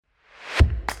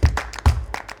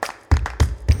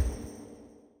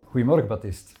Goedemorgen,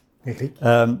 Baptiste. Rick.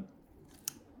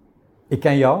 Ik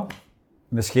ken jou.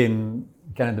 Misschien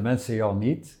kennen de mensen jou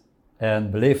niet.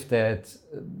 En beleefdheid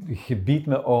gebiedt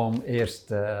me om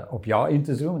eerst op jou in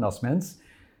te zoomen als mens.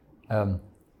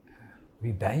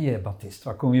 Wie ben je, Baptiste?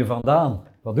 Waar kom je vandaan?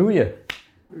 Wat doe je?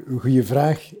 Goeie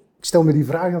vraag. Ik stel me die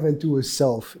vraag af en toe eens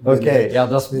zelf. Oké, ja,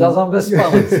 dat is dan best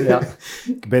spannend. Ja.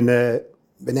 Ik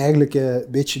ben eigenlijk een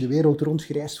beetje de wereld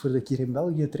rondgereisd voordat ik hier in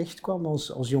België terecht kwam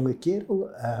als jonge kerel.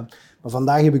 Maar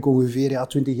vandaag heb ik ongeveer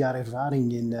 20 jaar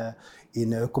ervaring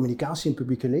in communicatie en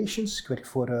public relations. Ik werk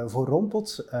voor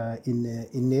Roompot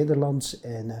in Nederland.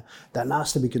 En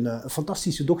daarnaast heb ik een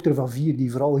fantastische dochter van 4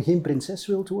 die vooral geen prinses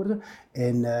wilt worden.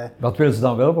 Wat wil ze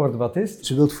dan wel worden? Wat is het?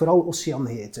 Ze wil vooral Oceaan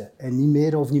heten. En niet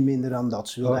meer of niet minder dan dat.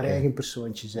 Ze wil haar eigen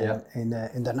persoontje zijn. Ja.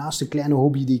 En daarnaast een kleine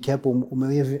hobby die ik heb om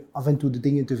even af en toe de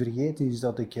dingen te vergeten, is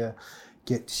dat ik...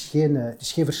 het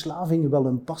is geen verslaving, wel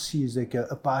een passie, is dat ik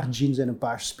een paar jeans en een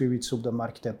paar spirits op de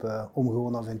markt heb om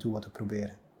gewoon af en toe wat te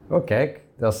proberen. Oh kijk,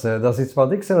 dat is iets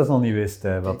wat ik zelfs nog niet wist,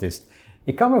 wat is het.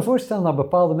 Ik kan me voorstellen dat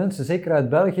bepaalde mensen, zeker uit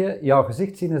België, jouw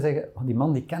gezicht zien en zeggen, oh, die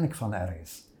man die ken ik van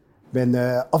ergens.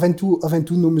 Af en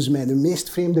toe noemen ze mij de meest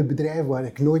vreemde bedrijf waar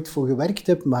ik nooit voor gewerkt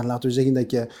heb, maar laten we zeggen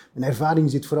dat mijn ervaring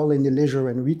zit vooral in de leisure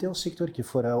en retail sector. Ik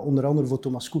heb onder andere voor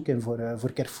Thomas Cook en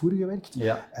voor Carrefour gewerkt,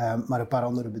 maar een paar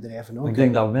andere bedrijven ook. Ik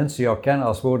denk dat mensen jou kennen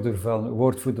als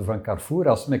woordvoerder van Carrefour.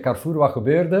 Als met Carrefour wat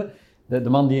gebeurde, de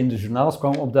man die in de journaals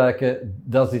kwam opduiken,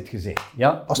 dat is dit gezicht.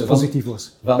 Ja? Als het positief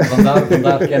was.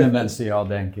 Vandaar kennen mensen jou,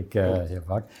 denk ik, heel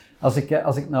vaak.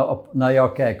 Als ik nou naar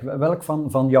jou kijk, welk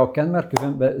van jouw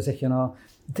kenmerken zeg je nou,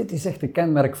 dit is echt een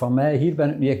kenmerk van mij, hier ben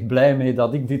ik niet echt blij mee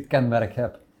dat ik dit kenmerk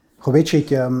heb? Goh, weet je,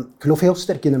 ik geloof heel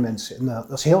sterk in de mensen. En,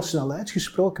 dat is heel snel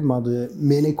uitgesproken, maar dat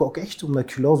meen ik ook echt, omdat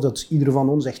ik geloof dat ieder van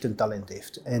ons echt een talent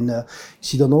heeft. En ik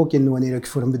zie dan ook wanneer ik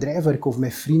voor een bedrijf werk of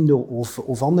met vrienden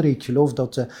of anderen, ik geloof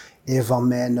dat een van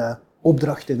mijn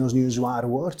opdrachten, en dat is nu een zwaar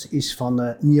woord, is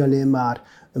van niet alleen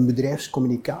maar een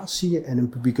bedrijfscommunicatie en een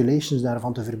public relations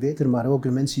daarvan te verbeteren, maar ook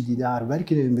de mensen die daar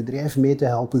werken in een bedrijf mee te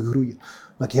helpen groeien.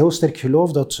 Omdat ik heel sterk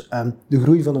geloof dat de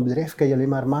groei van een bedrijf kan je alleen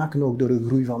maar maken ook door de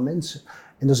groei van mensen.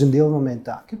 En dat is een deel van mijn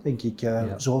taken, denk ik.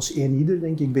 Zoals ieder,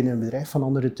 denk ik, binnen een bedrijf van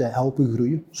anderen te helpen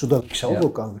groeien, zodat ik zelf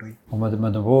ook kan groeien. Om het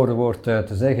met een woord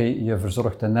te zeggen, je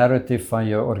verzorgt de narrative van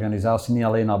je organisatie niet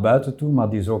alleen naar buiten toe, maar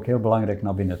die is ook heel belangrijk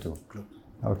naar binnen toe. Klopt.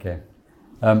 Oké.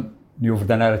 Nu over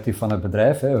de narrative van het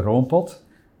bedrijf, Roompot.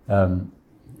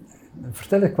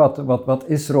 Vertel ik wat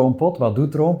is Roompot, wat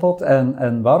doet Roompot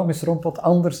en waarom is Roompot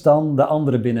anders dan de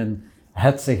andere binnen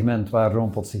het segment waar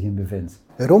Roompot zich in bevindt?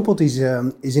 Roompot is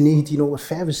in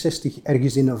 1965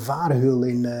 ergens in een vaargeul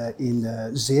in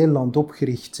Zeeland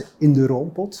opgericht in de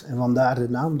Roompot. En vandaar de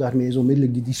naam, daarmee is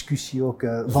onmiddellijk die discussie ook...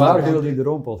 vaargeul die de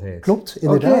Roompot heet? Klopt,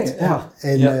 inderdaad.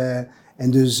 Okay, ja.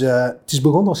 En dus het is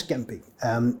begonnen als camping.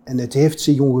 En het heeft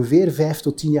zich ongeveer 5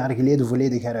 tot 10 jaar geleden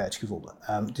volledig heruitgevonden.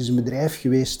 Het is een bedrijf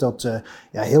geweest dat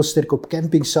heel sterk op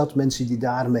campings zat. Mensen die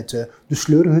daar met de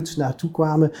sleurhut naartoe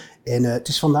kwamen. En het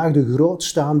is vandaag de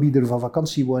grootste aanbieder van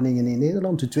vakantiewoningen in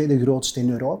Nederland. De tweede grootste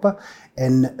in Europa.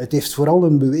 En het heeft vooral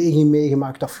een beweging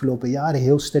meegemaakt de afgelopen jaren.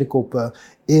 Heel sterk op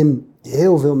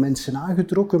heel veel mensen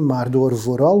aangetrokken. Maar door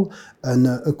vooral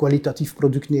een kwalitatief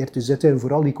product neer te zetten. En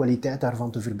vooral die kwaliteit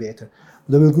daarvan te verbeteren.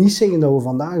 Dat wil niet zeggen dat we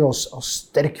vandaag als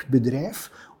sterk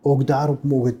bedrijf ook daarop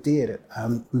mogen teren.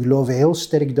 We geloven heel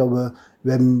sterk dat we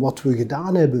wat we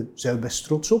gedaan hebben, zijn we best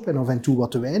trots op en af en toe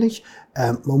wat te weinig.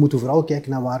 Maar we moeten vooral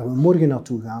kijken naar waar we morgen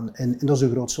naartoe gaan. En dat is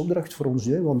een grootste opdracht voor ons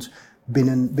nu, want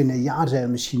binnen een jaar zijn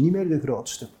we misschien niet meer de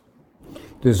grootste.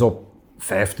 Dus op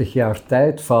 50 jaar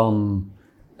tijd van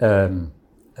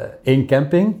 1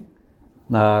 camping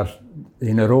naar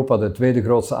in Europa de tweede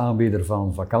grootste aanbieder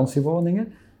van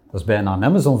vakantiewoningen. Dat is bijna een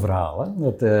Amazon-verhaal.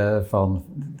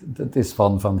 Het is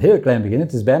van heel klein begin.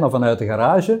 Het is bijna vanuit de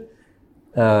garage.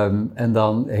 En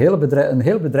dan een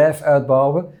heel bedrijf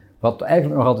uitbouwen, wat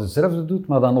eigenlijk nog altijd hetzelfde doet,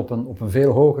 maar dan op een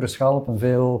veel hogere schaal, op een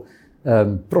veel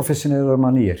professionele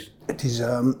manier.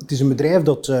 Het is een bedrijf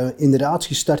dat inderdaad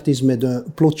gestart is met een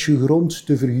plotje grond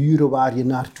te verhuren waar je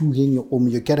naartoe ging om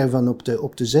je caravan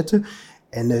op te zetten.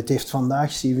 En het heeft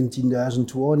vandaag 17.000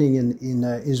 woningen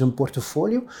in zijn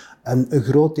portfolio. Een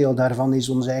groot deel daarvan is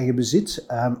ons eigen bezit,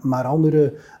 maar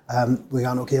andere We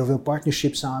gaan ook heel veel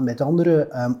partnerships aan met anderen,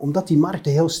 omdat die markt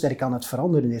heel sterk aan het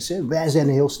veranderen is. Hè. Wij zijn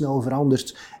heel snel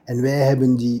veranderd en wij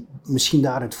hebben misschien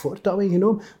daar het voortouw in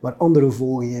genomen, maar anderen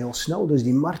volgen heel snel. Dus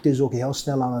die markt is ook heel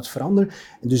snel aan het veranderen.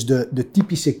 En dus de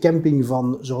typische camping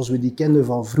zoals we die kenden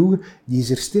van vroeger, die is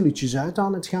er stilletjes uit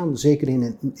aan het gaan. Zeker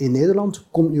in Nederland,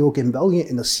 komt nu ook in België.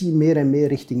 En dat zie je meer en meer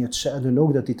richting het zuiden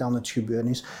ook, dat dit aan het gebeuren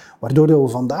is. Waardoor we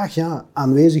vandaag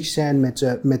aanwezig zijn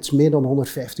met meer dan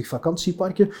 150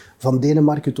 vakantieparken, van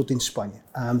Denemarken tot in Spanje.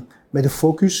 Met de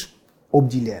focus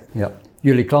op die lijn. Ja.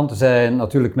 Jullie klanten zijn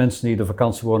natuurlijk mensen die de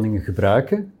vakantiewoningen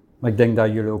gebruiken. Maar ik denk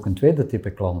dat jullie ook een tweede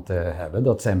type klant hebben.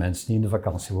 Dat zijn mensen die in de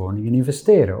vakantiewoningen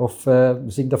investeren. Of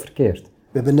zie ik dat verkeerd?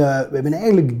 We hebben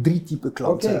eigenlijk 3 typen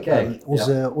klanten. Okay, kijk.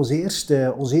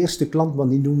 Onze eerste klant, maar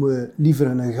die noemen we liever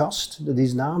een gast. Dat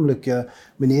is namelijk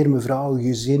meneer, mevrouw,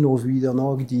 gezin of wie dan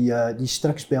ook, die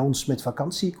straks bij ons met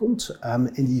vakantie komt.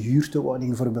 En die huurt de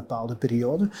woning voor een bepaalde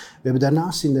periode. We hebben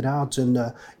daarnaast inderdaad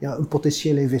een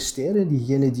potentiële investeerder.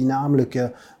 Diegene die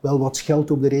namelijk wel wat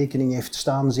geld op de rekening heeft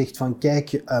staan, zegt van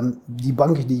kijk, die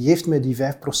bank die geeft mij die 5%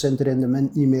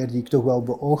 rendement niet meer die ik toch wel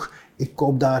beoog. Ik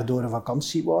koop daardoor een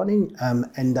vakantiewoning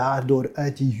en daardoor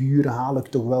uit die huur haal ik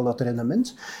toch wel dat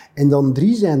rendement. En dan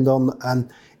 3 zijn dan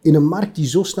in een markt die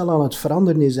zo snel aan het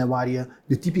veranderen is en waar je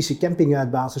de typische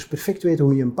campinguitbaters perfect weten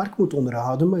hoe je een park moet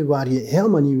onderhouden, maar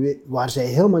waar zij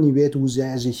helemaal niet weten hoe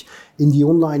zij zich in die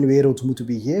online wereld moeten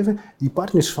begeven, die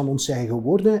partners van ons zijn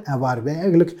geworden en waar wij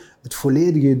eigenlijk het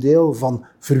volledige deel van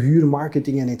verhuur,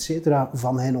 marketing en etc.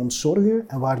 van hen ontzorgen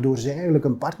en waardoor zij eigenlijk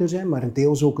een partner zijn, maar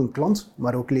deels ook een klant,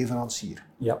 maar ook leverancier.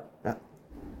 Ja.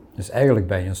 Dus eigenlijk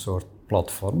ben je een soort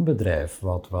platformbedrijf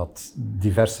wat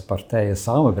diverse partijen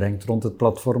samenbrengt rond het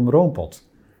platform Roompot.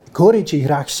 Ik hoor het je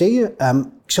graag zeggen.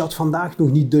 Ik zou het vandaag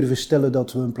nog niet durven stellen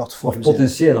dat we een platform zijn.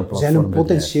 Potentieel een platformbedrijf. We zijn een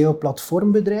potentieel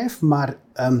platformbedrijf, maar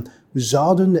we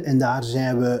zouden, en daar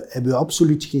hebben we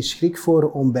absoluut geen schrik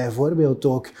voor, om bijvoorbeeld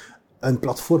ook een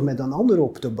platform met een ander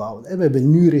op te bouwen. We hebben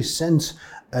nu recent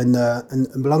een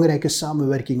belangrijke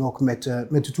samenwerking ook met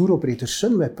de touroperator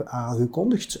Sunweb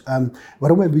aangekondigd.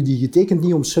 Waarom hebben we die getekend?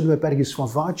 Niet om Sunweb ergens van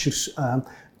vouchers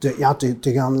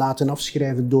te gaan laten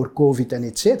afschrijven door COVID en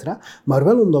et cetera, maar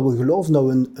wel omdat we geloven dat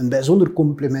we een bijzonder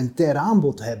complementair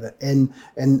aanbod hebben.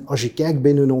 En als je kijkt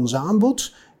binnen ons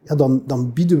aanbod,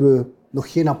 dan bieden we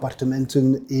nog geen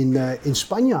appartementen in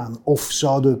Spanje aan. Of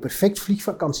zouden we perfect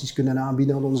vliegvakanties kunnen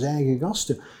aanbieden aan onze eigen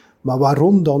gasten. Maar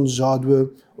waarom dan zouden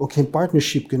we ook geen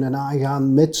partnership kunnen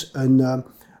aangaan met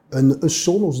een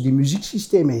Sonos die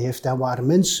muzieksystemen heeft en waar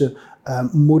mensen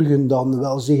morgen dan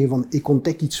wel zeggen van ik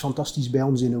ontdek iets fantastisch bij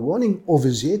ons in een woning of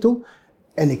een zetel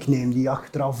en ik neem die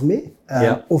achteraf mee.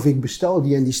 Of ik bestel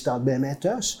die en die staat bij mij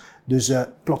thuis. Dus het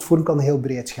platform kan heel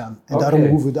breed gaan. En daarom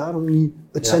hoeven we niet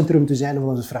het centrum te zijn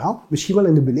van het verhaal. Misschien wel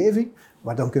in de beleving,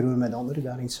 maar dan kunnen we met anderen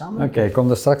daarin samen. Oké, ik kom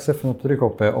daar straks even op terug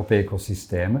op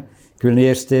ecosystemen. Ik wil nu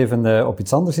eerst even op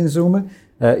iets anders inzoomen.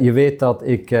 Je weet dat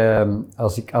ik,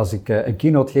 als ik een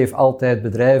keynote geef, altijd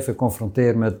bedrijven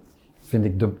confronteer met, vind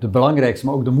ik, de belangrijkste,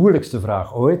 maar ook de moeilijkste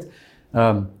vraag ooit.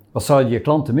 Wat zou je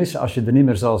klanten missen als je er niet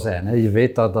meer zou zijn? Hè? Je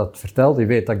weet dat verteld, je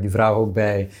weet dat ik die vraag ook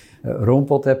bij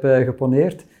Roompot heb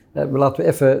geponeerd. Laten we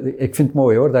even, ik vind het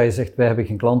mooi hoor, dat je zegt wij hebben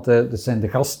geen klanten, dat zijn de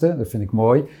gasten, dat vind ik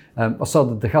mooi. Wat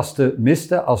zouden de gasten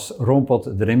missen als Roompot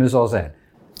er niet meer zou zijn?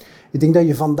 Ik denk dat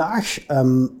je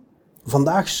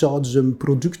vandaag zouden ze een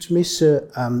product missen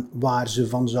waar ze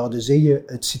van zouden zeggen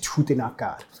het zit goed in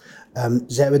elkaar.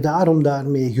 Zijn we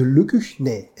daarmee gelukkig?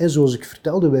 Nee. Zoals ik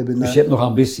vertelde, we hebben... Dus je hebt nog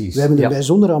ambities? We hebben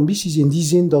bijzondere ambities in die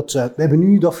zin dat we hebben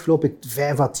nu de afgelopen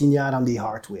 5 à 10 jaar aan die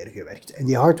hardware gewerkt. En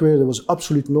die hardware dat was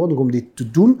absoluut nodig om dit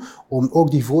te doen, om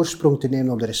ook die voorsprong te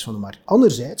nemen op de rest van de markt.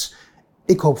 Anderzijds,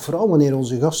 ik hoop vooral wanneer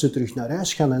onze gasten terug naar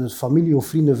huis gaan en het familie of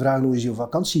vrienden vragen hoe is je op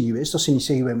vakantie geweest, dat ze niet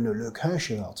zeggen we hebben een leuk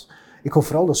huisje gehad. Ik hoop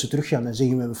vooral dat ze teruggaan en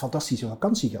zeggen we hebben een fantastische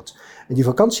vakantie gehad. En die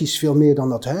vakantie is veel meer dan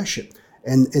dat huisje.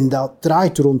 En dat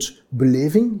draait rond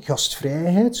beleving,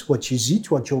 gastvrijheid, wat je ziet,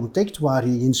 wat je ontdekt, waar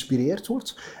je geïnspireerd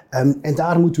wordt. En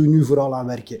daar moeten we nu vooral aan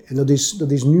werken. En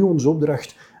dat is nu onze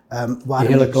opdracht.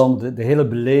 De hele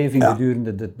beleving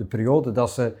gedurende de periode dat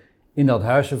ze in dat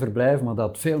huisje verblijven, maar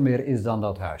dat veel meer is dan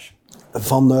dat huisje.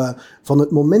 Van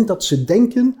het moment dat ze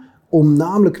denken om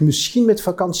namelijk misschien met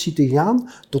vakantie te gaan,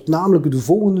 tot namelijk de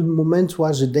volgende moment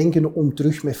waar ze denken om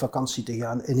terug met vakantie te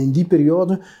gaan. En in die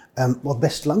periode, wat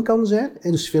best lang kan zijn,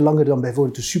 dus veel langer dan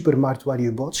bijvoorbeeld de supermarkt waar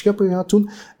je boodschappen gaat doen.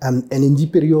 En in die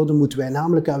periode moeten wij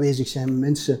namelijk aanwezig zijn met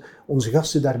mensen, onze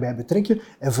gasten daarbij betrekken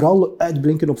en vooral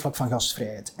uitblinken op vlak van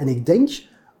gastvrijheid. En ik denk,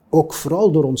 ook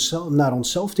vooral door naar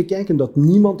onszelf te kijken, dat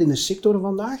niemand in de sector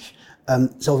vandaag,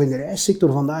 zelfs in de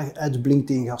reissector vandaag, uitblinkt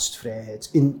in gastvrijheid,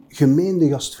 in gemeende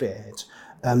gastvrijheid.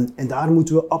 En daar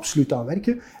moeten we absoluut aan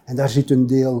werken. En daar zit een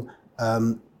deel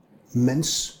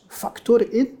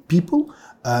mensfactor in, people.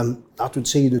 Laten we het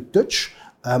zeggen de touch.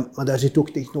 Maar daar zit ook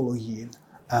technologie in.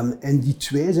 En die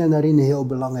twee zijn daarin heel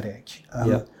belangrijk.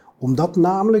 Omdat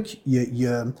namelijk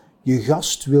je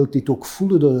gast wil dit ook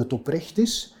voelen dat het oprecht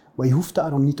is, maar je hoeft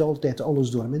daarom niet altijd alles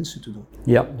door mensen te doen.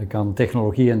 Ja, je kan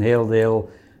technologie een heel deel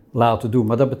laten doen.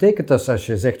 Maar dat betekent dus als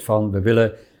je zegt van we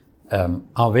willen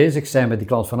aanwezig zijn met die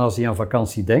klant van als hij aan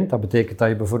vakantie denkt, dat betekent dat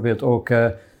je bijvoorbeeld ook,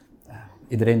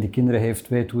 iedereen die kinderen heeft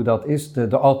weet hoe dat is, de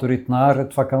autorit naar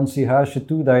het vakantiehuisje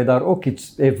toe, dat je daar ook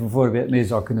iets even bijvoorbeeld mee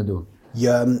zou kunnen doen.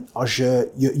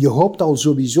 Je hoopt al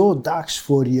sowieso daags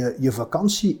voor je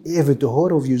vakantie even te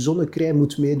horen of je zonnecrème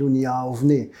moet meedoen, ja of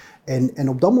nee. En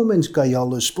op dat moment kan je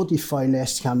al een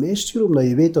Spotify-lijst gaan meesturen, omdat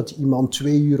je weet dat iemand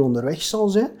 2 uur onderweg zal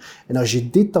zijn. En als je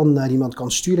dit dan naar iemand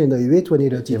kan sturen en dat je weet wanneer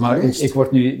dat hij leest. Ik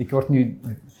word nu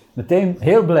meteen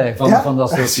heel blij van dat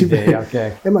soort ideeën. Ja,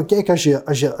 kijk. Ja, maar kijk,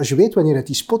 als je weet wanneer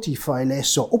die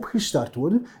Spotify-lijst zou opgestart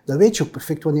worden, dan weet je ook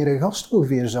perfect wanneer een gast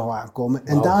ongeveer zou aankomen.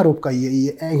 En daarop kan je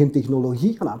je eigen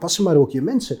technologie gaan aanpassen, maar ook je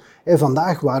mensen. En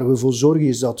vandaag waar we voor zorgen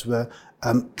is dat we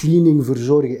cleaning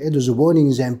verzorgen. Dus de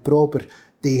woningen zijn proper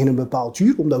tegen een bepaald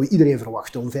uur, omdat we iedereen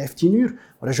verwachten om 15 uur.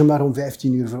 Maar als je maar om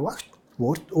 15 uur verwacht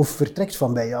wordt of vertrekt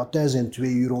van bij jou thuis en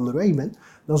 2 uur onderweg bent,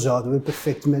 dan zouden we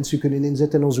perfect mensen kunnen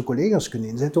inzetten en onze collega's kunnen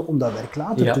inzetten om dat werk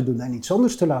later te doen en iets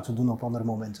anders te laten doen op andere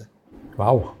momenten.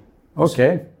 Wauw,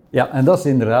 oké. Ja, en dat is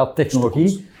inderdaad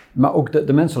technologie, maar ook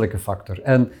de menselijke factor.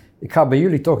 En ik ga bij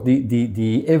jullie toch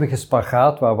die eeuwige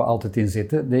spagaat waar we altijd in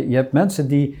zitten. Je hebt mensen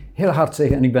die heel hard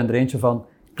zeggen, en ik ben er eentje van,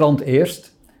 klant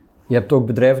eerst. Je hebt ook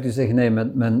bedrijven die zeggen, nee,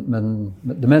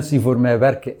 de mensen die voor mij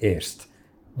werken eerst.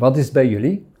 Wat is het bij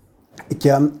jullie?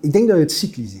 Ik denk dat het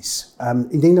cyclisch is.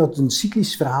 Ik denk dat het een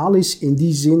cyclisch verhaal is in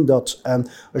die zin dat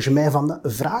als je mij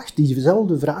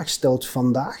diezelfde vraag stelt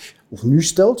vandaag, of nu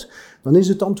stelt, dan is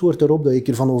het antwoord erop dat ik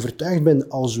ervan overtuigd ben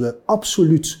als we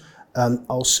absoluut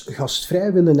als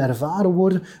gastvrij willen ervaren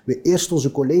worden, we eerst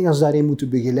onze collega's daarin moeten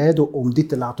begeleiden om dit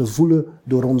te laten voelen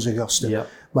door onze gasten. Ja.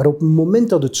 Maar op het moment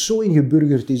dat het zo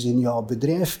ingeburgerd is in jouw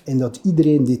bedrijf en dat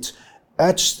iedereen dit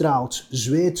uitstraalt,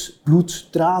 zweet,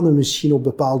 bloed, tranen misschien op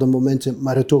bepaalde momenten,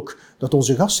 maar het ook dat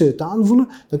onze gasten het aanvoelen,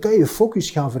 dan kan je je focus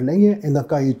gaan verlengen en dan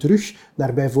kan je terug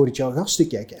naar bijvoorbeeld jouw gasten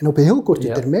kijken. En op een heel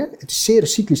korte termijn, het is zeer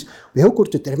cyclisch, op een heel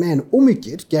korte termijn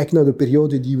omgekeerd, kijk naar de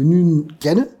periode die we nu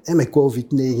kennen, met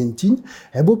COVID-19,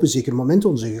 hebben op een zeker moment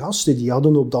onze gasten, die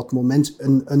hadden op dat moment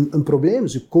een probleem.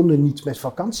 Ze konden niet met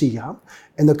vakantie gaan.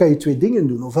 En dan kan je 2 dingen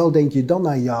doen. Ofwel denk je dan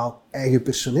aan jouw eigen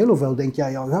personeel, ofwel denk je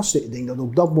aan jouw gasten. Ik denk dat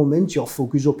op dat moment jouw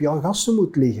focus op jouw gasten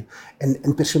moet liggen.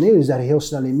 En personeel is daar heel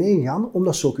snel in meegegaan,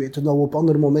 omdat ze ook weten dat we op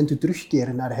andere momenten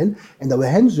terugkeren naar hen en dat we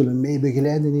hen zullen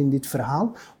meebegeleiden in dit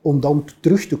verhaal, om dan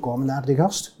terug te komen naar de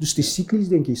gast. Dus het is cyclisch,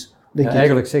 denk ik.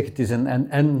 Eigenlijk zeg het is een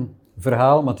en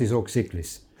verhaal, maar het is ook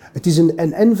cyclisch. Het is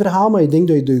een en verhaal, maar ik denk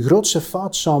dat je de grootste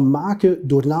fout zou maken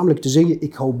door namelijk te zeggen,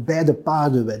 ik hou beide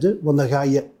paarden wedden, want dan ga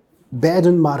je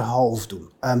beiden maar half doen.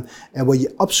 En wat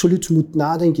je absoluut moet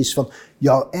nadenken is van,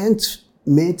 jouw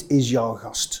eindmeet is jouw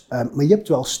gast. Maar je hebt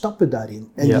wel stappen daarin.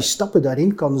 En die stappen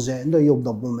daarin kan zijn dat je op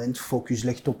dat moment focus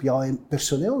legt op jouw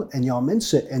personeel en jouw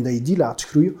mensen. En dat je die laat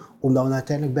groeien, om dan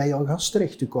uiteindelijk bij jouw gast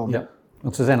terecht te komen. Ja,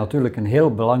 want ze zijn natuurlijk een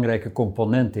heel belangrijke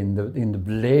component in de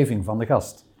beleving van de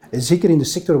gast. En zeker in de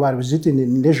sector waar we zitten,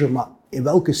 in leisure, maar in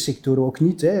welke sector ook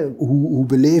niet. Hè. Hoe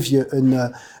beleef je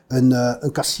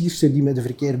een kassierster die met de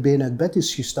verkeerde been uit bed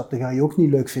is gestapt? Dat ga je ook niet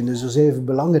leuk vinden, dus dat is even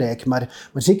belangrijk.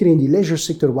 Maar zeker in die leisure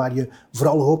sector waar je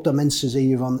vooral hoopt dat mensen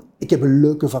zeggen van, ik heb een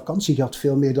leuke vakantie gehad,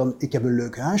 veel meer dan ik heb een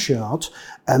leuk huisje gehad.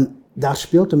 Daar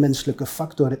speelt de menselijke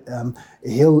factor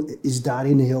is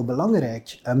daarin heel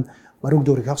belangrijk. Maar ook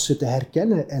door gasten te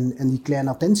herkennen en die kleine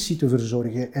attentie te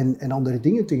verzorgen en andere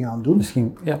dingen te gaan doen.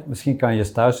 Misschien kan je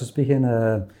stages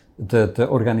beginnen te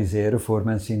organiseren voor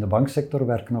mensen die in de banksector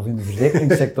werken of in de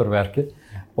verzekeringssector werken,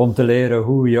 om te leren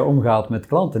hoe je omgaat met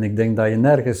klanten. Ik denk dat je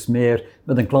nergens meer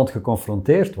met een klant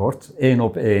geconfronteerd wordt, 1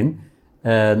 op 1,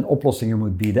 en oplossingen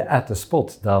moet bieden at the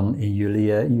spot dan in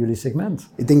jullie segment.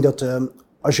 Ik denk dat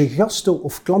als je gasten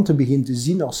of klanten begint te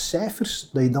zien als cijfers,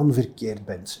 dat je dan verkeerd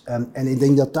bent. En ik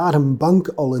denk dat daar een bank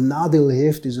al een nadeel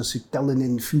heeft, is dat ze tellen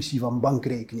in functie van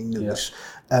bankrekeningnummers.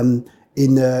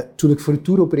 Ja. Toen ik voor de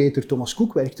touroperator Thomas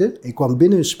Cook werkte, ik kwam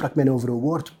binnen, sprak men over een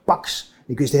woord, PAX.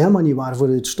 Ik wist helemaal niet waarvoor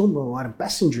het stond, maar we waren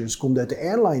passengers, komt uit de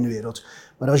airline-wereld.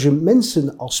 Maar als je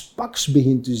mensen als PAX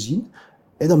begint te zien,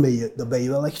 dan ben je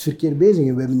wel echt verkeerd bezig.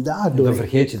 En we hebben daardoor... Dan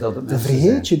vergeet je dat het mensen zijn. Dan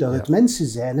vergeet je dat het mensen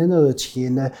zijn. En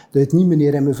dat het niet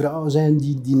meneer en mevrouw zijn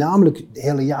die namelijk het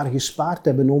hele jaar gespaard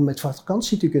hebben om met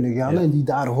vakantie te kunnen gaan. En die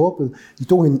daar hopen, die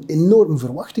toch een enorm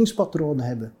verwachtingspatroon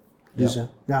hebben. Dus,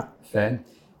 Fijn.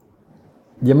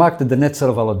 Je maakte er net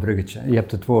zelf al het bruggetje. Je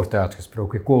hebt het woord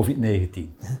uitgesproken, COVID-19.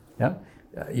 Ja?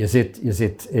 Je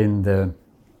zit in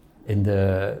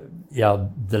de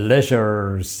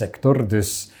leisure sector,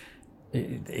 dus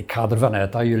ik ga ervan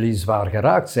uit dat jullie zwaar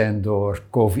geraakt zijn door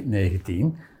COVID-19.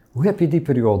 Hoe heb je die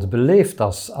periode beleefd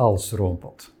als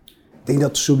Roompot? Ik denk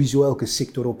dat sowieso elke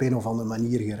sector op een of andere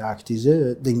manier geraakt is. Hè.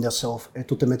 Ik denk dat zelf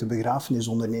tot en met de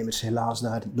begrafenisondernemers helaas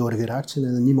daardoor geraakt zijn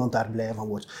en niemand daar blij van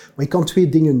wordt. Maar je kan 2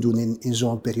 dingen doen in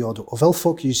zo'n periode. Ofwel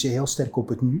focus je heel sterk op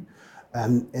het nu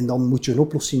en dan moet je een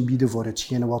oplossing bieden voor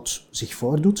hetgene wat zich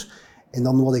voordoet. En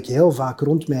dan wat ik heel vaak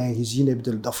rond mij gezien heb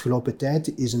de afgelopen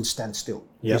tijd is een standstill.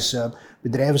 Ja. Dus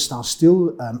bedrijven staan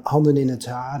stil, handen in het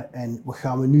haar en wat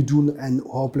gaan we nu doen en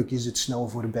hopelijk is het snel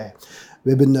voorbij. We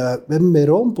hebben bij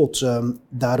Roompot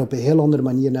daar op een heel andere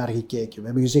manier naar gekeken. We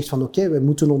hebben gezegd van oké, we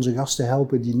moeten onze gasten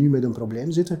helpen die nu met een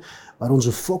probleem zitten, maar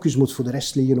onze focus moet voor de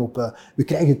rest liggen op, we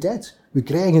krijgen tijd. We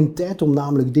krijgen tijd om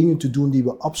namelijk dingen te doen die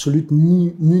we absoluut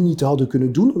nu niet hadden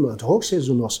kunnen doen, omdat het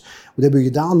hoogseizoen was. Wat hebben we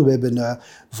gedaan? We hebben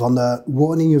van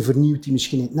woningen vernieuwd die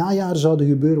misschien in het najaar zouden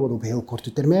gebeuren, wat op heel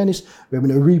korte termijn is. We hebben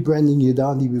een rebranding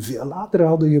gedaan die we veel later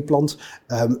hadden gepland.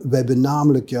 We hebben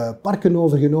namelijk parken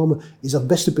overgenomen. Is dat de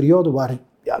beste periode waar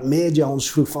media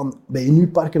ons vroeg van, ben je nu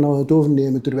parken aan het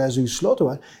overnemen terwijl ze gesloten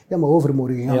waren? Ja, maar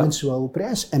overmorgen gaan mensen wel op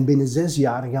reis. En binnen 6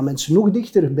 jaar gaan mensen nog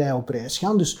dichterbij op reis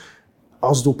gaan. Dus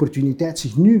als de opportuniteit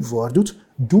zich nu voordoet,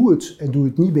 doe het. En doe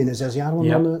het niet binnen 6 jaar,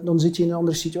 want dan zit je in een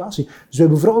andere situatie. Dus we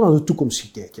hebben vooral naar de toekomst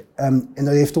gekeken. En dat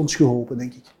heeft ons geholpen,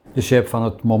 denk ik. Dus je hebt van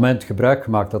het moment gebruik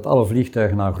gemaakt dat alle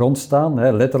vliegtuigen aan grond staan,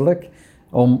 hè, letterlijk,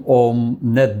 om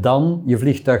net dan je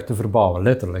vliegtuig te verbouwen,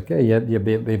 letterlijk. Hè.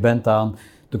 Je bent aan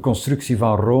de constructie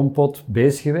van Roompot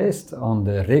bezig geweest, aan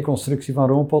de reconstructie van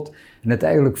Roompot en het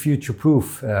eigenlijk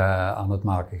future-proof aan het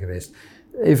maken geweest.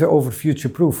 Even over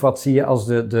future-proof, wat zie je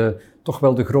als toch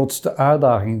wel de grootste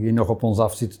uitdaging die nog op ons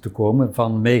af zit te komen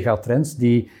van megatrends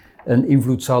die een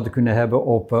invloed zouden kunnen hebben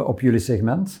op jullie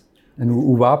segment? En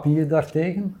hoe wapen je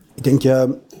daartegen? Ik denk,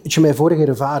 mijn vorige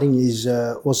ervaring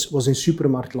was in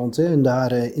supermarktland. Hè, en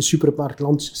daar in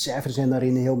supermarktland, cijfers zijn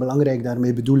daarin heel belangrijk.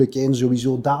 Daarmee bedoel ik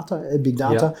sowieso data, big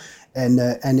data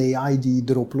en AI die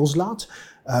erop loslaat.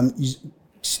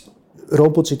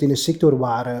 Roompot zit in een sector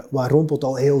waar Roompot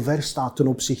al heel ver staat ten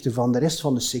opzichte van de rest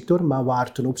van de sector, maar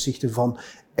waar ten opzichte van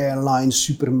airlines,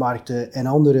 supermarkten en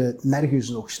andere nergens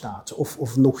nog staat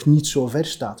of nog niet zo ver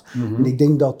staat. Mm-hmm. En ik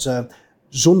denk dat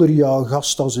zonder jouw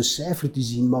gast als een cijfer te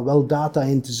zien, maar wel data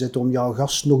in te zetten om jouw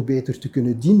gast nog beter te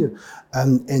kunnen dienen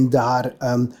en daar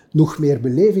nog meer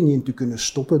beleving in te kunnen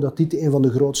stoppen, dat dit een van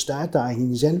de grootste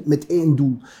uitdagingen zijn met 1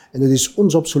 doel. En dat is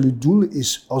ons absoluut doel,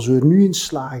 is als we er nu in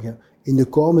slagen in de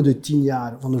komende 10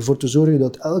 jaar van ervoor te zorgen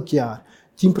dat elk jaar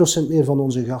 10% meer van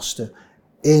onze gasten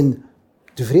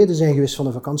tevreden zijn geweest van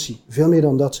de vakantie. Veel meer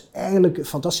dan dat, eigenlijk een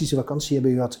fantastische vakantie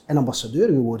hebben gehad en ambassadeur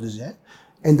geworden zijn.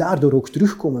 En daardoor ook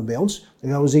terugkomen bij ons.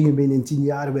 Dan gaan we zeggen binnen 10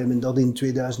 jaar, we hebben dat in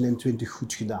 2020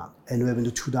 goed gedaan. En we hebben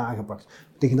het goed aangepakt.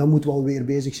 Tegen dan moeten we alweer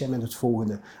bezig zijn met het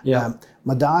volgende. Ja.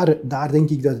 Maar daar denk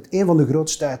ik dat het een van de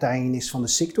grootste uitdagingen is van de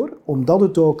sector. Omdat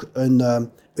het ook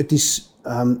het is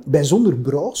bijzonder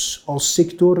broos als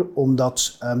sector,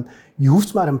 omdat je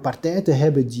hoeft maar een partij te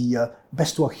hebben die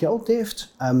best wat geld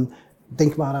heeft.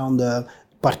 Denk maar aan de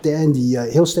partijen die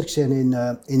heel sterk zijn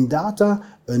in data,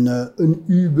 een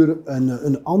Uber,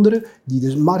 een andere, die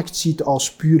de markt ziet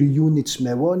als pure units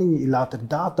met woningen. Je laat er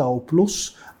data op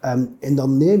los en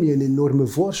dan neem je een enorme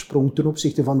voorsprong ten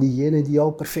opzichte van diegenen die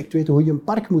al perfect weten hoe je een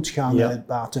park moet gaan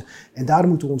uitbaten. En daar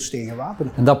moeten we ons tegen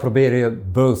wapenen. En dat probeer je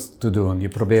both te doen. Je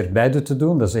probeert beide te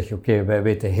doen. Dan zeg je, oké, wij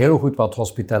weten heel goed wat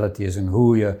hospitality is en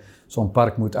hoe je zo'n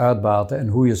park moet uitbaten en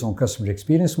hoe je zo'n customer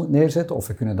experience moet neerzetten. Of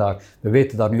we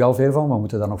weten daar nu al veel van, maar we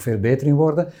moeten daar nog veel beter in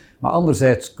worden. Maar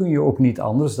anderzijds kun je ook niet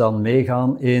anders dan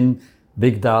meegaan in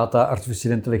big data,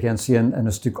 artificiële intelligentie en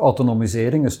een stuk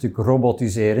autonomisering, een stuk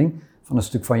robotisering van een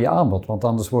stuk van je aanbod. Want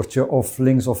anders word je of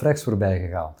links of rechts voorbij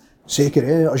gegaan. Zeker,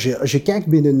 hè. Als je kijkt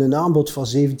binnen een aanbod van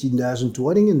 17.000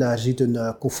 woningen, daar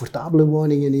zitten comfortabele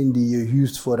woningen in die je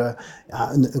huurt voor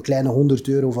een kleine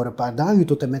 €100 voor een paar dagen,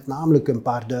 tot en met namelijk een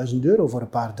paar €1000 voor een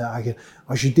paar dagen.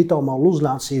 Als je dit allemaal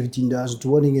loslaat, 17.000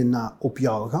 woningen op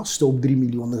jouw gasten, op 3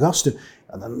 miljoen gasten,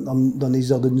 ja, dan is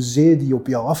dat een zee die op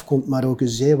jou afkomt, maar ook een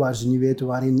zee waar ze niet weten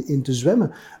waarin in te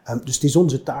zwemmen. Dus het is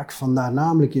onze taak van daar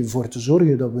namelijk voor te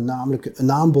zorgen dat we namelijk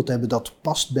een aanbod hebben dat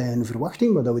past bij hun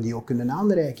verwachting, maar dat we die ook kunnen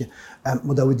aanreiken.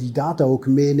 Maar dat we die data ook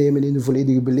meenemen in de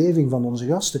volledige beleving van onze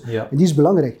gasten. Ja. En die is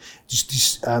belangrijk. Dus het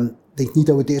is... Ik denk niet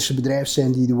dat we het eerste bedrijf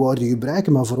zijn die de woorden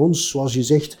gebruiken, maar voor ons, zoals je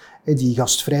zegt, die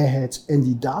gastvrijheid en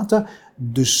die data,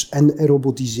 dus en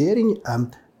robotisering,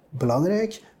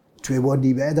 belangrijk. 2 woorden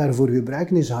die wij daarvoor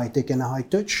gebruiken is high-tech en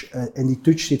high-touch. En die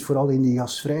touch zit vooral in die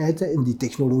gastvrijheid en die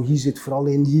technologie zit vooral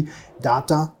in die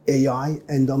data, AI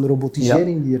en dan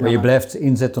robotisering. Ja, maar je blijft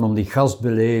inzetten om die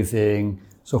gastbeleving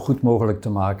zo goed mogelijk te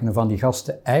maken en van die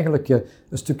gasten eigenlijk een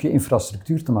stukje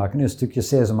infrastructuur te maken, een stukje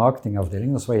sales en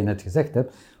marketingafdeling, dat is wat je net gezegd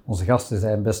hebt. Onze gasten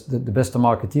zijn de beste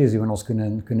marketeers die we ons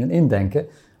kunnen indenken,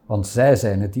 want zij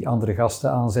zijn het die andere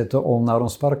gasten aanzetten om naar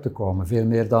ons park te komen. Veel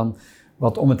meer dan,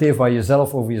 om het even wat je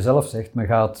zelf over jezelf zegt, men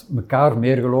gaat elkaar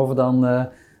meer geloven dan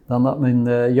dat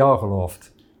men jou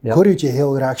gelooft. Ja. Ik hoor het je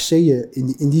heel graag zeggen,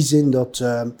 in die zin dat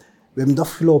we hebben de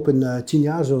afgelopen 10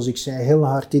 jaar, zoals ik zei, heel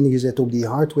hard ingezet op die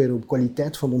hardware, op de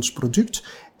kwaliteit van ons product.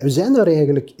 En we zijn daar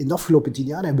eigenlijk, in de afgelopen 10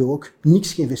 jaar hebben we ook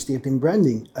niks geïnvesteerd in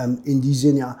branding. In die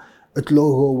zin, ja, het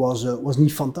logo was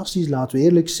niet fantastisch, laten we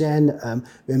eerlijk zijn.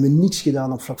 We hebben niks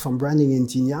gedaan op vlak van branding in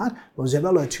 10 jaar, maar we zijn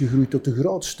wel uitgegroeid tot de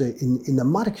grootste in de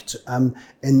markt.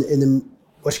 En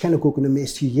waarschijnlijk ook de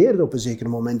meest gegeerde op een zeker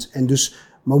moment. En dus,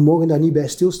 maar we mogen daar niet bij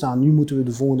stilstaan. Nu moeten we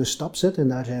de volgende stap zetten en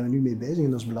daar zijn we nu mee bezig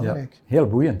en dat is belangrijk. Ja, heel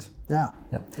boeiend. Ja.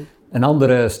 Ja. Een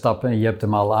andere stap, en je hebt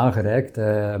hem al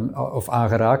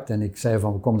aangeraakt en ik zei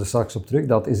van we komen er straks op terug,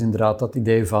 dat is inderdaad dat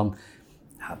idee van,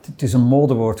 ja, het is een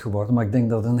modewoord geworden, maar ik denk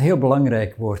dat het een heel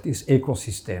belangrijk woord is,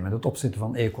 ecosystemen, het opzetten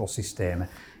van ecosystemen.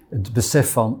 Het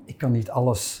besef van, ik kan niet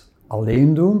alles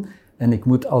alleen doen en ik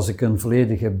moet, als ik een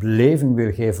volledige beleving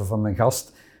wil geven van mijn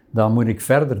gast, dan moet ik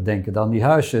verder denken dan die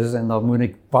huisjes en dan moet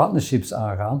ik partnerships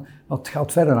aangaan. Maar het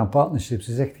gaat verder dan partnerships,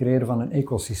 het is echt creëren van een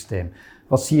ecosysteem.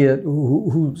 Wat zie je,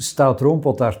 hoe staat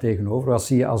Roompot daar tegenover? Wat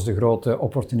zie je als de grote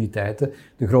opportuniteiten,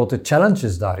 de grote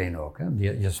challenges daarin ook? Hè?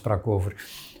 Je sprak over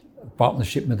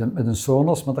partnership met een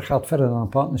Sonos, maar dat gaat verder dan een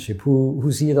partnership.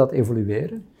 Hoe zie je dat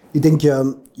evolueren? Ik denk,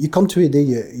 je kan 2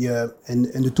 dingen,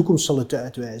 en de toekomst zal het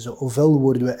uitwijzen. Ofwel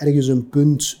worden we ergens een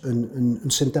punt, een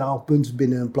centraal punt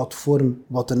binnen een platform,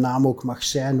 wat de naam ook mag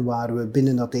zijn, waar we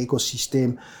binnen dat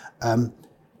ecosysteem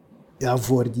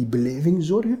voor die beleving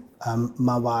zorgen,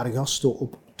 maar waar gasten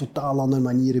op totaal andere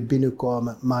manieren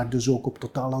binnenkomen, maar dus ook op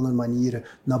totaal andere manieren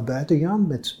naar buiten gaan,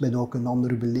 met ook een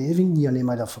andere beleving, niet alleen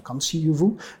maar dat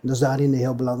vakantiegevoel. En dat is daarin een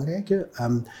heel belangrijke.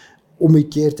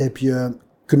 Omgekeerd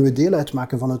kunnen we deel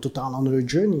uitmaken van een totaal andere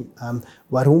journey.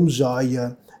 Waarom zou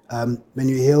je, ben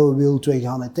nu heel wild weg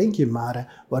aan het denken,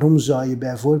 maar waarom zou je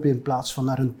bijvoorbeeld in plaats van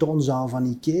naar een toonzaal van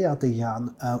IKEA te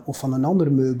gaan of van een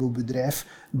ander meubelbedrijf,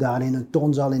 daar in een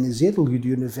toonzaal in een zetel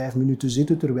gedurende 5 minuten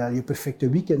zitten, terwijl je perfecte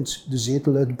weekend de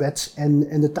zetel uit bed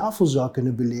en de tafel zou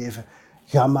kunnen beleven.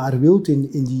 Ga maar wild in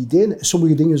die ideeën.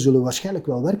 Sommige dingen zullen waarschijnlijk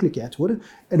wel werkelijkheid worden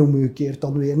en omgekeerd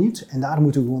dan weer niet. En daar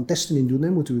moeten we gewoon testen in doen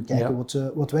en moeten we kijken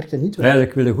wat werkt en niet werkt.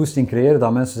 Eigenlijk wil je goesting creëren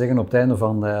dat mensen zeggen op het einde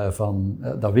van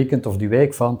dat weekend of die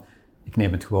week van ik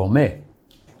neem het gewoon mee.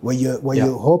 Wat je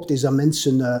hoopt is dat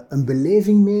mensen een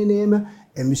beleving meenemen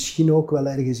en misschien ook wel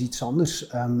ergens iets anders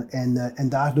en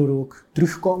daardoor ook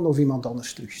terugkomen of iemand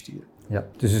anders terugsturen. Ja,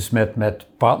 dus met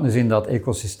partners in dat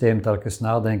ecosysteem telkens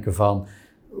nadenken van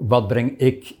wat breng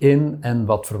ik in en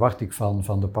wat verwacht ik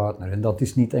van de partner. En dat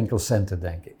is niet enkel centen,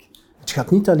 denk ik. Het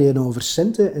gaat niet alleen over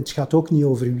centen, het gaat ook niet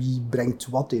over wie brengt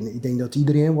wat in. Ik denk dat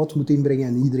iedereen wat moet inbrengen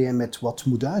en iedereen met wat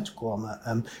moet uitkomen.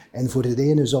 En voor de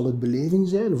ene zal het beleving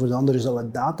zijn, voor de andere zal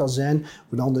het data zijn,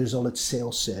 voor de andere zal het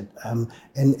sales zijn.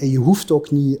 En je hoeft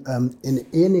ook niet in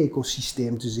één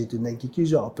ecosysteem te zitten, denk ik. Je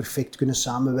zou perfect kunnen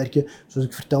samenwerken, zoals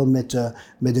ik vertel,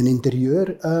 met een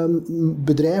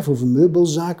interieurbedrijf of een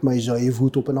meubelzaak, maar je zou even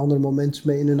goed op een ander moment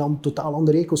in een totaal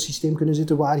ander ecosysteem kunnen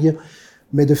zitten waar je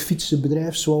met een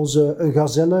fietsenbedrijf zoals een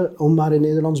Gazelle, om maar een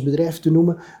Nederlands bedrijf te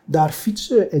noemen, daar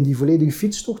fietsen en die volledige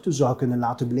fietstochten zou kunnen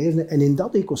laten beleven en in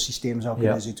dat ecosysteem zou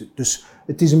kunnen zitten. Dus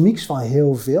het is een mix van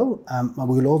heel veel, maar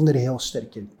we geloven er heel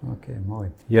sterk in. Oké, mooi.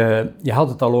 Je had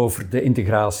het al over de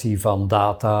integratie van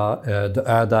data, de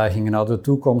uitdagingen naar de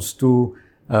toekomst toe,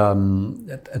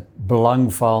 het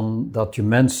belang van dat je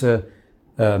mensen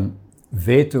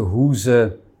weten hoe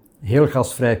ze heel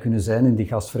gastvrij kunnen zijn en die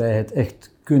gastvrijheid echt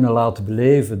kunnen laten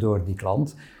beleven door die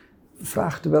klant,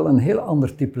 vraagt wel een heel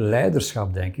ander type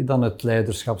leiderschap, denk ik, dan het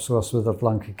leiderschap zoals we dat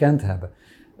lang gekend hebben.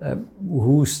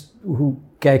 Hoe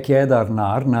kijk jij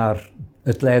daarnaar, naar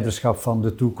het leiderschap van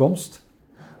de toekomst?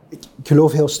 Ik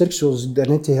geloof heel sterk, zoals ik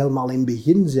daarnet helemaal in het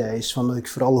begin zei, is van dat ik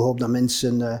vooral hoop dat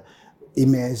mensen in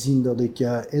mij zien dat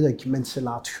ik mensen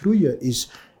laat groeien.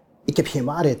 Ik heb geen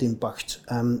waarheid in pacht.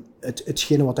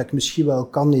 Hetgene wat ik misschien wel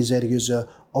kan, is ergens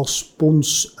als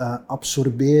spons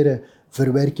absorberen,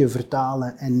 verwerken,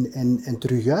 vertalen en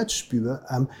terug uitspuwen.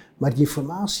 Maar die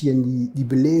informatie en die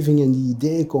belevingen en die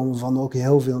ideeën komen van ook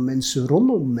heel veel mensen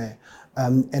rondom mij.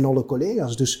 En alle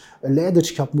collega's. Dus een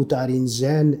leiderschap moet daarin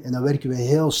zijn, en daar werken we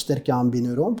heel sterk aan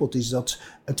binnen Roompot, is dat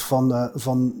het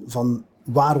van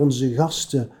waar onze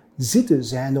gasten zitten,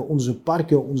 zijn onze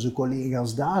parken, onze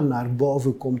collega's daar naar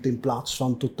boven komt, in plaats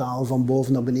van totaal van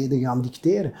boven naar beneden gaan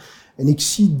dicteren. En ik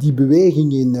zie die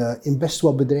beweging in best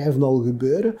wat bedrijven al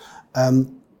gebeuren.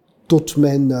 Tot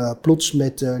men plots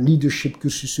met leadership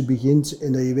cursussen begint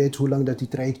en dat je weet hoe lang dat die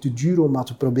trajecten duren om maar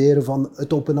te proberen van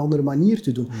het op een andere manier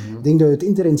te doen. Mm-hmm. Ik denk dat het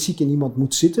intrinsiek in iemand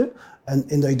moet zitten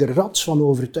en dat je er rats van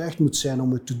overtuigd moet zijn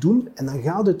om het te doen, en dan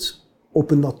gaat het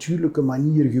op een natuurlijke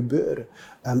manier gebeuren.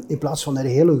 In plaats van er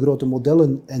hele grote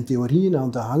modellen en theorieën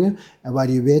aan te hangen, en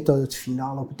waar je weet dat het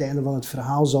finale op het einde van het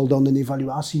verhaal zal dan een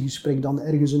evaluatiegesprek dan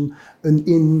ergens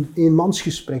een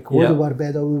eenmansgesprek worden,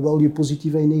 waarbij dat we wel je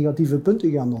positieve en negatieve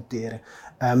punten gaan noteren.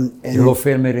 Je gelooft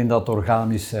veel meer in dat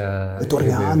organische.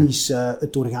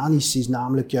 Het organische is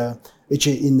namelijk, weet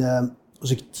je,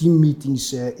 als ik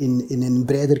teammeetings in een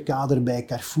breder kader bij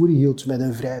Carrefour hield met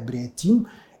een vrij breed team,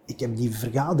 ik heb die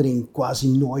vergadering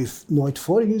quasi nooit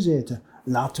voorgezeten.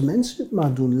 Laat de mensen het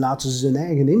maar doen, laten ze zijn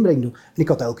eigen inbreng doen. En ik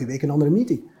had elke week een andere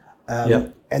meeting.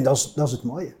 En dat is het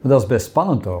mooie. Maar dat is best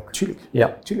spannend ook. Tuurlijk.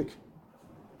 Ja. Tuurlijk.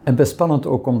 En best spannend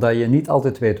ook omdat je niet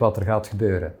altijd weet wat er gaat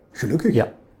gebeuren. Gelukkig.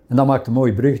 Ja. En dat maakt een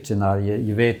mooi bruggetje naar.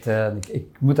 Je weet, ik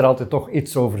moet er altijd toch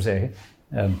iets over zeggen.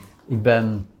 Ik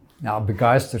ben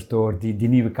begeisterd door die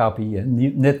nieuwe KPI,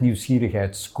 net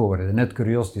nieuwsgierigheidsscore, de net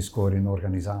curiosity score in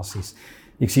organisaties.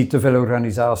 Ik zie te veel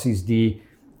organisaties die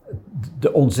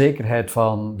de onzekerheid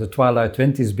van de twilight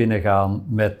twenties binnengaan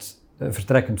met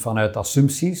vertrekkend vanuit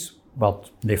assumpties,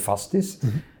 wat nefast is.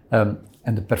 Mm-hmm.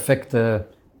 En de perfecte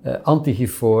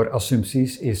antigif voor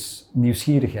assumpties is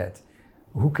nieuwsgierigheid.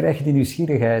 Hoe krijg je die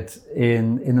nieuwsgierigheid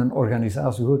in een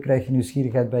organisatie? Hoe krijg je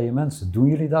nieuwsgierigheid bij je mensen? Doen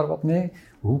jullie daar wat mee?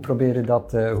 Hoe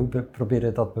probeer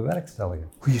je dat bewerkstelligen?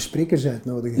 Goede sprekers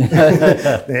uitnodigen.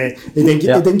 Nee, ik denk,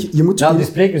 je moet... Ja, die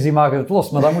sprekers die maken het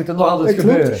los, maar dan moet er nog anders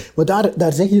gebeuren. Maar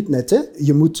daar zeg je het net, hè.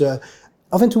 Je moet,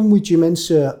 af en toe moet je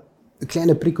mensen een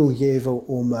kleine prikkel geven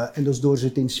en dat is door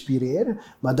ze te inspireren.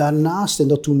 Maar daarnaast, en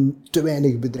dat doen te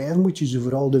weinig bedrijven, moet je ze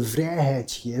vooral de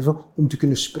vrijheid geven om te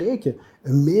kunnen spreken,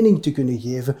 een mening te kunnen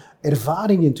geven,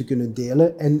 ervaringen te kunnen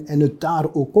delen en het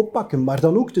daar ook oppakken. Maar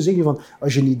dan ook te zeggen van,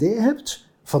 als je een idee hebt,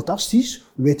 fantastisch,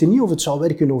 we weten niet of het zal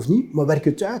werken of niet, maar werk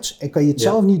het uit. En kan je het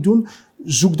zelf niet doen,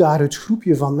 zoek daar het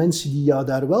groepje van mensen die jou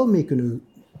daar wel mee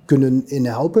kunnen in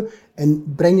helpen en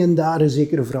brengen daar een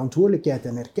zekere verantwoordelijkheid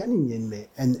en erkenning in mee.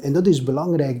 En dat is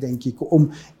belangrijk, denk ik, om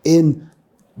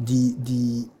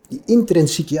die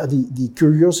intrinsiek, die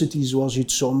curiosity, zoals je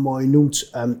het zo mooi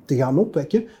noemt, te gaan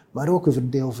opwekken, maar ook een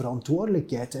deel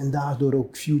verantwoordelijkheid en daardoor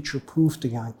ook future-proof te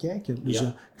gaan kijken. Dus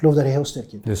ik geloof daar heel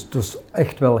sterk in. Dus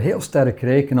echt wel heel sterk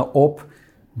rekenen op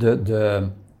de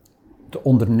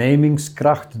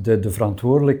ondernemingskracht, de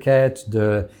verantwoordelijkheid,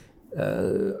 de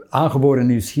aangeboren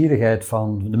nieuwsgierigheid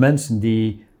van de mensen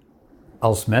die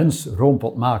als mens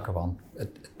Roompot maken. Want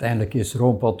uiteindelijk is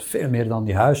Roompot veel meer dan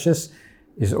die huisjes,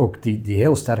 is ook die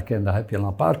heel sterke, en dat heb je al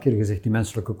een paar keer gezegd, die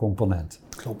menselijke component.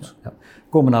 Klopt. Ja.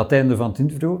 We komen aan het einde van het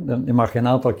interview. Je mag je een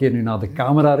aantal keer nu naar de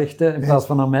camera richten in plaats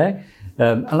van naar mij.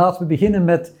 En laten we beginnen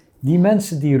met die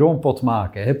mensen die Roompot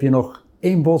maken. Heb je nog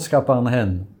één boodschap aan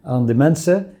hen? Aan de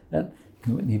mensen,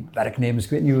 die werknemers, ik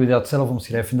weet niet hoe je dat zelf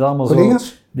omschrijft. Vind allemaal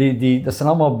collega's? Dat zijn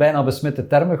allemaal bijna besmette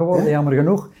termen geworden, jammer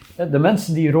genoeg. De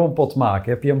mensen die Roompot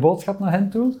maken, heb je een boodschap naar hen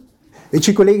toe? Weet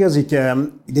je, collega's, ik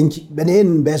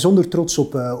ben bijzonder trots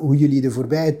op hoe jullie de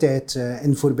voorbije tijd en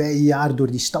het voorbije jaar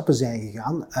door die stappen zijn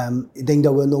gegaan. Ik denk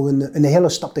dat we nog een hele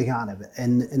stap te gaan hebben.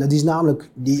 En dat is namelijk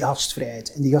die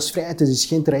gastvrijheid. En die gastvrijheid is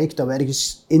geen traject dat we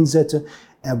ergens inzetten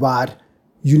en waar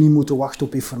jullie moeten wachten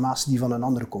op informatie die van een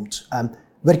ander komt.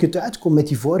 Werk het uit, kom met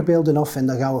die voorbeelden af en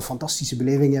dan gaan we een fantastische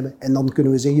beleving hebben. En dan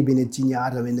kunnen we zeggen binnen 10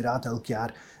 jaar dat we inderdaad elk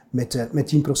jaar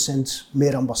met 10%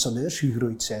 meer ambassadeurs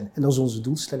gegroeid zijn. En dat is onze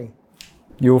doelstelling.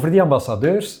 Over die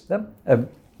ambassadeurs,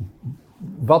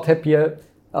 wat heb je,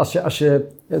 als je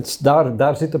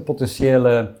daar zit een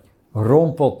potentiële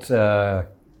Roompot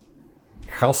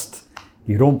gast,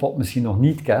 die Roompot misschien nog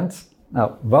niet kent.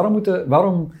 Nou,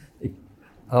 waarom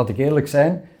laat ik eerlijk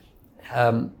zijn,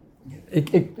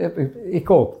 ik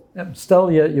ook. Stel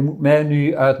je moet mij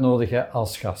nu uitnodigen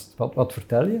als gast, wat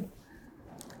vertel je?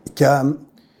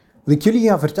 Wat ik jullie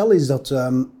ga vertellen is dat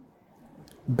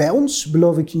bij ons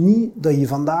beloof ik niet dat je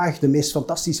vandaag de meest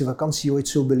fantastische vakantie ooit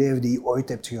zult beleven die je ooit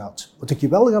hebt gehad. Wat ik je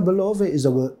wel ga beloven is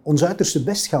dat we ons uiterste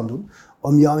best gaan doen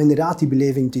om jou inderdaad die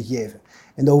beleving te geven.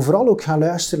 En dat we vooral ook gaan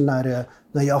luisteren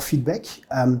naar jouw feedback,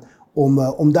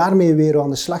 om daarmee weer aan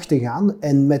de slag te gaan.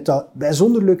 En met dat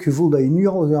bijzonder leuk gevoel dat je nu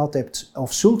al gehad hebt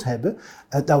of zult hebben,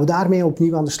 dat we daarmee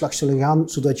opnieuw aan de slag zullen gaan,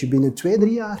 zodat je binnen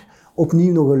 2-3 jaar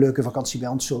opnieuw nog een leuke vakantie bij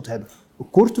ons zult hebben. Een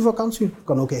korte vakantie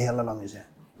kan ook een hele lange zijn.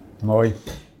 Mooi.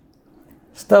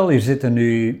 Stel, hier zitten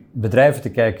nu bedrijven te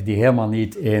kijken die helemaal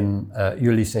niet in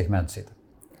jullie segment zitten.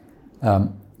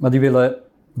 Maar die willen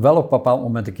wel op een bepaald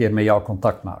moment een keer met jou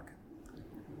contact maken.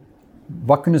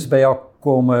 Wat kunnen ze bij jou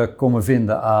komen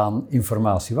vinden aan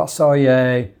informatie? Wat zou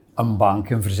jij, een bank,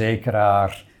 een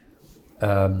verzekeraar,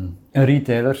 een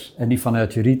retailer, en niet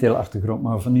vanuit je retail-achtergrond,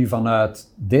 maar nu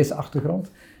vanuit deze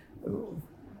achtergrond.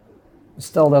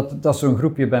 Stel dat zo'n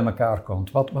groepje bij elkaar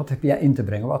komt. Wat heb jij in te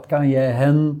brengen? Wat kan jij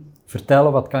hen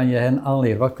vertellen? Wat kan je hen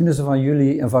aanleren? Wat kunnen ze van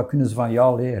jullie en wat kunnen ze van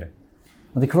jou leren?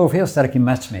 Want ik geloof heel sterk in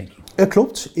matchmaking.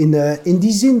 Klopt. In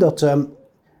die zin dat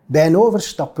bij een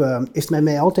overstap heeft men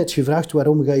mij altijd gevraagd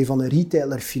waarom ga je van een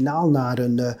retailer finaal naar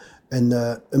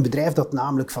een bedrijf dat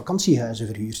namelijk vakantiehuizen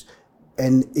verhuurt.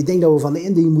 En ik denk dat we van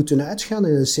één ding moeten uitgaan,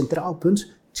 en een centraal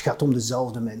punt, het gaat om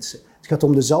dezelfde mensen. Het gaat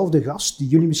om dezelfde gast die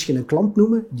jullie misschien een klant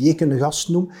noemen, die ik een gast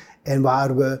noem, en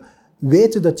waar we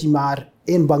weten dat die maar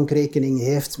 1 bankrekening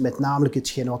heeft met namelijk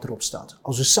hetgeen wat erop staat.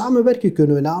 Als we samenwerken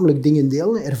kunnen we namelijk dingen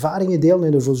delen, ervaringen delen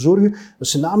en ervoor zorgen dat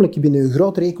ze namelijk binnen een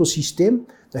groter ecosysteem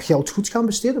dat geld goed gaan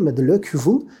besteden met een leuk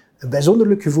gevoel, een bijzonder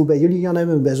leuk gevoel bij jullie gaan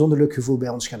hebben, een bijzonder leuk gevoel bij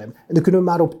ons gaan hebben. En dat kunnen we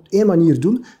maar op 1 manier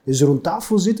doen. Dus rond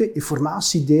tafel zitten,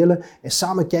 informatie delen en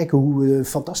samen kijken hoe we een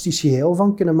fantastisch geheel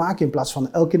van kunnen maken in plaats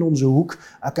van elk in onze hoek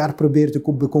elkaar proberen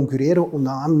te beconcurreren om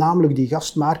namelijk die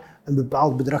gast maar een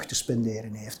bepaald bedrag te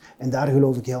spenderen heeft. En daar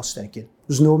geloof ik heel sterk in.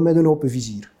 Dus met een open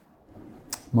vizier.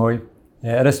 Mooi.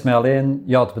 Er rest mij alleen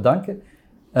jou te bedanken.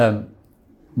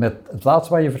 Met het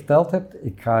laatste wat je verteld hebt,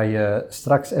 ik ga je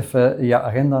straks even je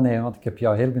agenda nemen, want ik heb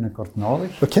jou heel binnenkort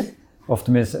nodig. Oké. Of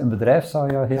tenminste, een bedrijf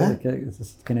zou jou dat is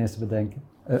het ineens te bedenken.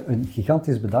 Een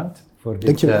gigantisch bedankt voor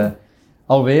dit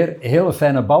alweer hele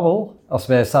fijne babbel. Als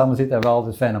wij samen zitten hebben we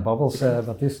altijd fijne babbels,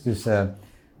 Dus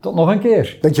tot nog een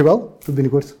keer. Dankjewel, tot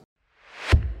binnenkort.